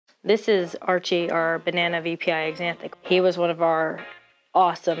This is Archie, our banana VPI axanthic. He was one of our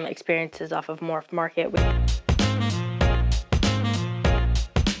awesome experiences off of Morph Market.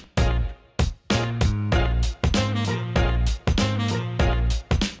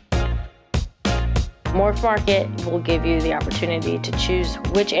 Morph Market will give you the opportunity to choose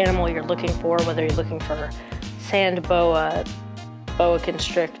which animal you're looking for, whether you're looking for sand boa, boa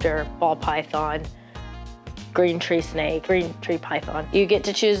constrictor, ball python, green tree snake, green tree python. You get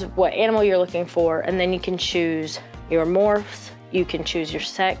to choose what animal you're looking for, and then you can choose your morphs, you can choose your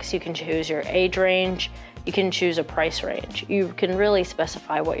sex, you can choose your age range, you can choose a price range. You can really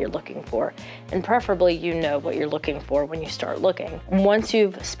specify what you're looking for, and preferably you know what you're looking for when you start looking. Once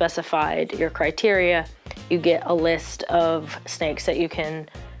you've specified your criteria, you get a list of snakes that you can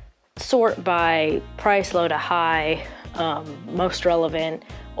sort by price, low to high, most relevant,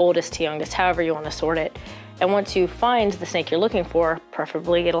 oldest to youngest, however you want to sort it. And once you find the snake you're looking for,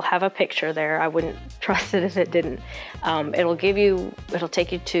 preferably it'll have a picture there. I wouldn't trust it if it didn't. It'll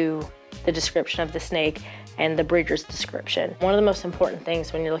take you to the description of the snake and the breeder's description. One of the most important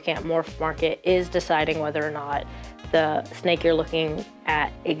things when you're looking at Morph Market is deciding whether or not the snake you're looking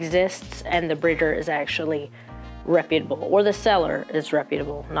at exists and the breeder is actually reputable, or the seller is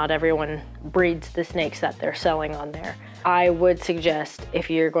reputable. Not everyone breeds the snakes that they're selling on there. I would suggest,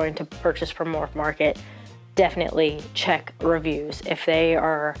 if you're going to purchase from Morph Market, definitely check reviews. If they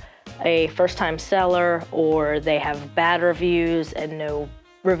are a first-time seller or they have bad reviews and no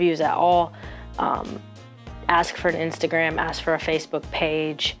reviews at all, ask for an Instagram, ask for a Facebook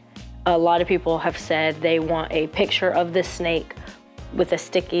page. A lot of people have said they want a picture of the snake with a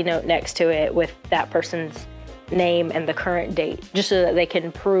sticky note next to it with that person's name and the current date, just so that they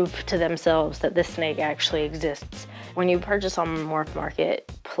can prove to themselves that this snake actually exists. When you purchase on Morph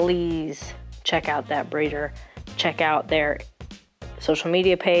Market, please check out that breeder, check out their social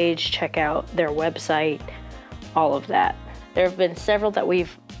media page, check out their website, all of that. There have been several that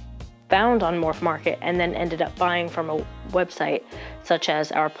we've found on Morph Market and then ended up buying from a website, such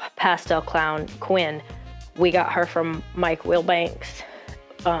as our pastel clown, Quinn. We got her from Mike Wilbanks,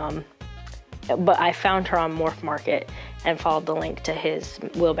 but I found her on Morph Market and followed the link to his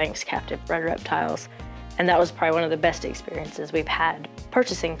Wilbanks captive bred reptiles. And that was probably one of the best experiences we've had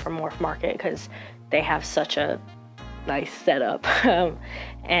purchasing from Morph Market, because they have such a nice setup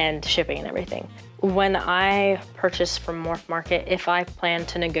and shipping and everything. When I purchase from Morph Market, if I plan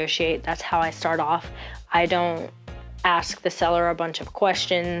to negotiate, that's how I start off. I don't ask the seller a bunch of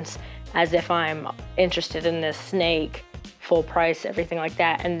questions as if I'm interested in this snake, full price, everything like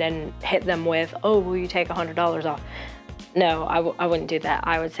that, and then hit them with, oh, will you take $100 off? No, I wouldn't do that.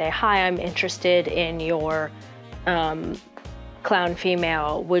 I would say, hi, I'm interested in your clown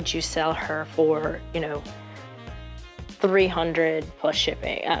female. Would you sell her for, $300 plus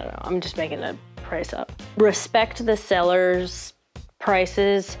shipping? I don't know, I'm just making a price up. Respect the seller's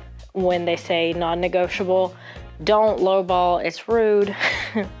prices when they say non-negotiable. Don't lowball, it's rude,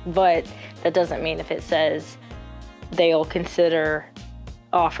 but that doesn't mean if it says they'll consider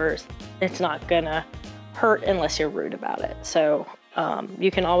offers, it's not gonna hurt unless you're rude about it. So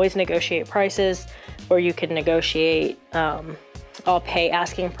you can always negotiate prices, or you can negotiate, I'll pay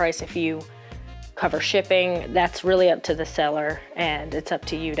asking price if you cover shipping. That's really up to the seller, and it's up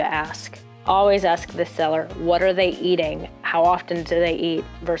to you to ask. Always ask the seller, what are they eating? How often do they eat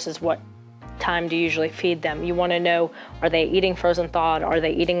versus what time do you usually feed them? You want to know, are they eating frozen thawed? Are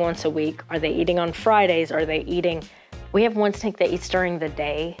they eating once a week? Are they eating on Fridays? Are they eating? We have one snake that eats during the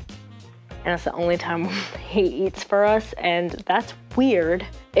day, and that's the only time he eats for us, and that's weird.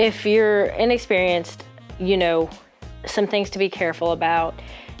 If you're inexperienced, some things to be careful about.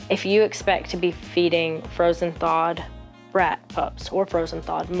 If you expect to be feeding frozen thawed rat pups or frozen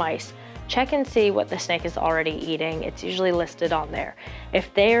thawed mice, check and see what the snake is already eating. It's usually listed on there.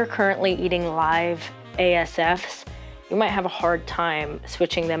 If they are currently eating live ASFs, you might have a hard time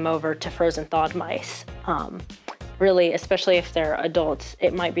switching them over to frozen thawed mice. Really, especially if they're adults,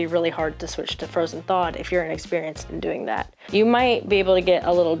 it might be really hard to switch to frozen thawed if you're inexperienced in doing that. You might be able to get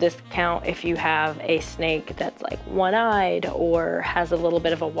a little discount if you have a snake that's like one-eyed or has a little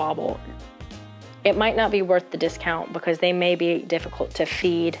bit of a wobble. It might not be worth the discount because they may be difficult to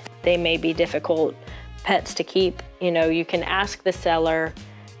feed. They may be difficult pets to keep. You can ask the seller,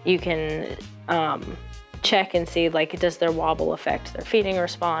 you can check and see, does their wobble affect their feeding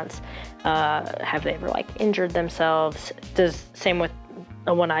response? Have they ever injured themselves? Same with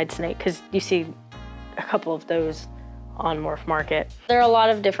a one-eyed snake, because you see a couple of those on Morph Market. There are a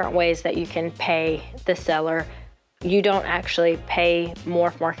lot of different ways that you can pay the seller. You don't actually pay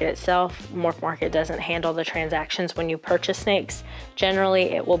Morph Market itself. Morph Market doesn't handle the transactions when you purchase snakes.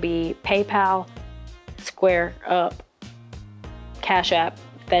 Generally, it will be PayPal, Square Up, Cash App,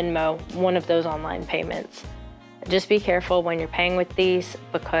 Venmo, one of those online payments. Just be careful when you're paying with these,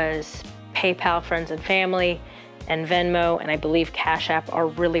 because PayPal, friends and family, and Venmo, and I believe Cash App are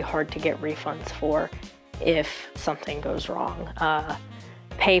really hard to get refunds for if something goes wrong.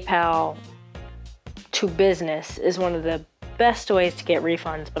 PayPal to business is one of the best ways to get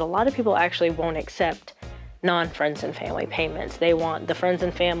refunds, but a lot of people actually won't accept non-friends and family payments. They want the friends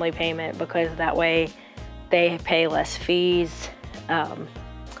and family payment because that way they pay less fees.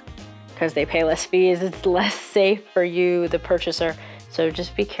 Because they pay less fees, it's less safe for you, the purchaser. So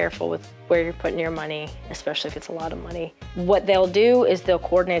just be careful with where you're putting your money, especially if it's a lot of money. What they'll do is they'll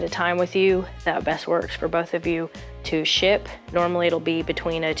coordinate a time with you that best works for both of you to ship. Normally it'll be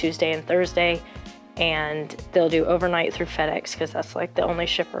between a Tuesday and Thursday, and they'll do overnight through FedEx, because that's like the only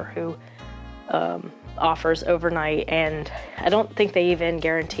shipper who offers overnight. And I don't think they even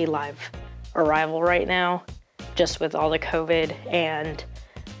guarantee live arrival right now, just with all the COVID and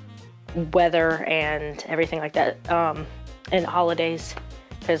weather and everything like that, and holidays,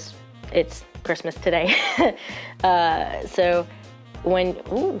 because it's Christmas today. So when,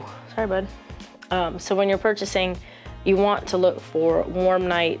 sorry bud. So when you're purchasing, you want to look for warm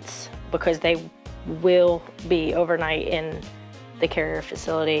nights, because they will be overnight in the carrier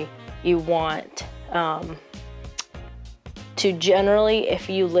facility. You want to generally, if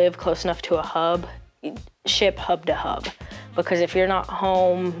you live close enough to a hub, ship hub to hub, because if you're not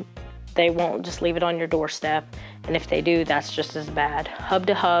home, they won't just leave it on your doorstep. And if they do, that's just as bad. Hub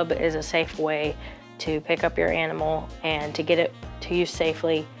to hub is a safe way to pick up your animal and to get it to you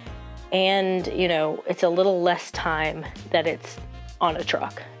safely. And, you know, it's a little less time that it's on a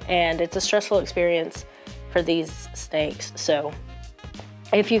truck. And it's a stressful experience for these snakes. So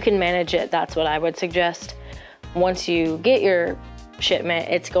if you can manage it, that's what I would suggest. Once you get your shipment,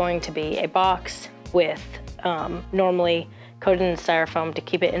 it's going to be a box with normally coated in styrofoam to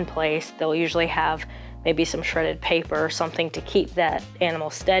keep it in place. They'll usually have maybe some shredded paper or something to keep that animal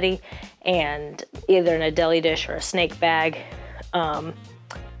steady, and either in a deli dish or a snake bag.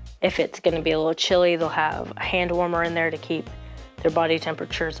 If it's gonna be a little chilly, they'll have a hand warmer in there to keep their body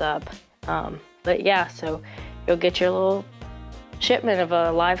temperatures up. But yeah, so you'll get your little shipment of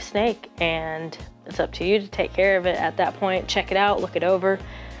a live snake, and it's up to you to take care of it at that point. Check it out, look it over,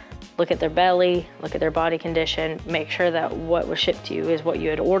 look at their belly, look at their body condition, make sure that what was shipped to you is what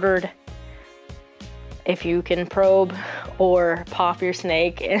you had ordered. If you can probe or pop your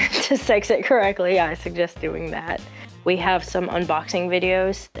snake and to sex it correctly, I suggest doing that. We have some unboxing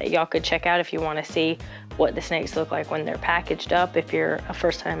videos that y'all could check out if you want to see what the snakes look like when they're packaged up, if you're a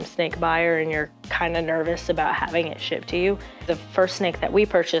first-time snake buyer and you're kind of nervous about having it shipped to you. The first snake that we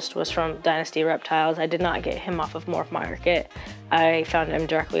purchased was from Dynasty Reptiles. I did not get him off of Morph Market. I found him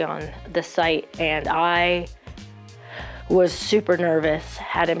directly on the site, and I was super nervous,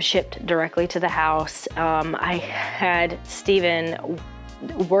 had him shipped directly to the house. I had Steven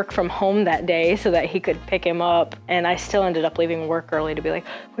work from home that day so that he could pick him up, and I still ended up leaving work early to be like,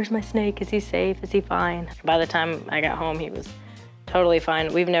 where's my snake? Is he safe? Is he fine? By the time I got home, he was totally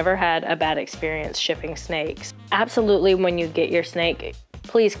fine. We've never had a bad experience shipping snakes. Absolutely, when you get your snake,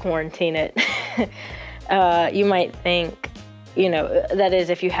 please quarantine it. You might think, you know, that is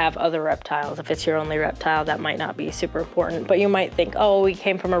if you have other reptiles. If it's your only reptile, that might not be super important, but you might think, oh, we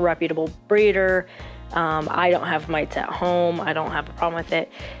came from a reputable breeder. I don't have mites at home. I don't have a problem with it.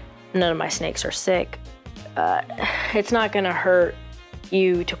 None of my snakes are sick. It's not gonna hurt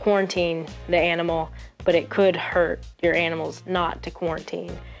you to quarantine the animal, but it could hurt your animals not to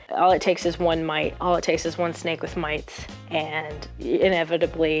quarantine. All it takes is one mite. All it takes is one snake with mites, and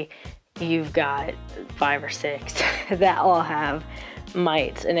inevitably you've got 5 or 6 that all have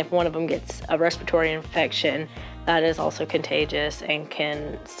mites. And if one of them gets a respiratory infection, that is also contagious and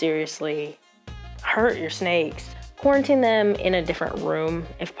can seriously hurt your snakes. Quarantine them in a different room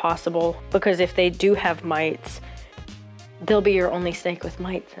if possible, because if they do have mites, they'll be your only snake with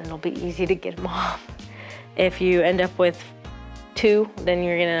mites, and it'll be easy to get them off. If you end up with 2, then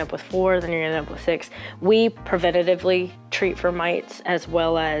you're gonna end up with 4, then you're gonna end up with 6. We preventatively treat for mites as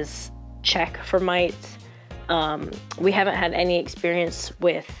well as check for mites. We haven't had any experience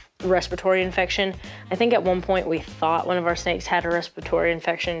with respiratory infection. I think at one point we thought one of our snakes had a respiratory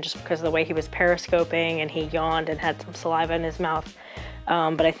infection just because of the way he was periscoping and he yawned and had some saliva in his mouth.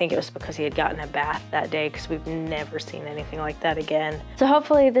 But I think it was because he had gotten a bath that day, because we've never seen anything like that again. So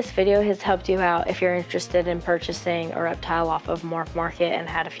hopefully this video has helped you out if you're interested in purchasing a reptile off of Morph Market and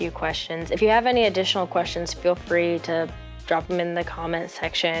had a few questions. If you have any additional questions, feel free to drop them in the comments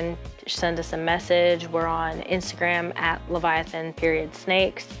section. Send us a message. We're on Instagram at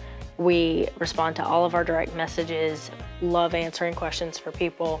Leviathan_snakes. We respond to all of our direct messages. Love answering questions for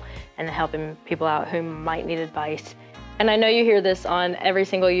people and helping people out who might need advice. And I know you hear this on every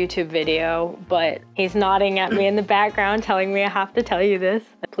single YouTube video, but he's nodding at me in the background telling me I have to tell you this.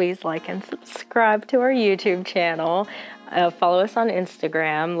 Please like and subscribe to our YouTube channel. Follow us on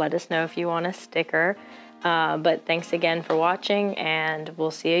Instagram. Let us know if you want a sticker. But thanks again for watching, and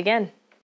we'll see you again.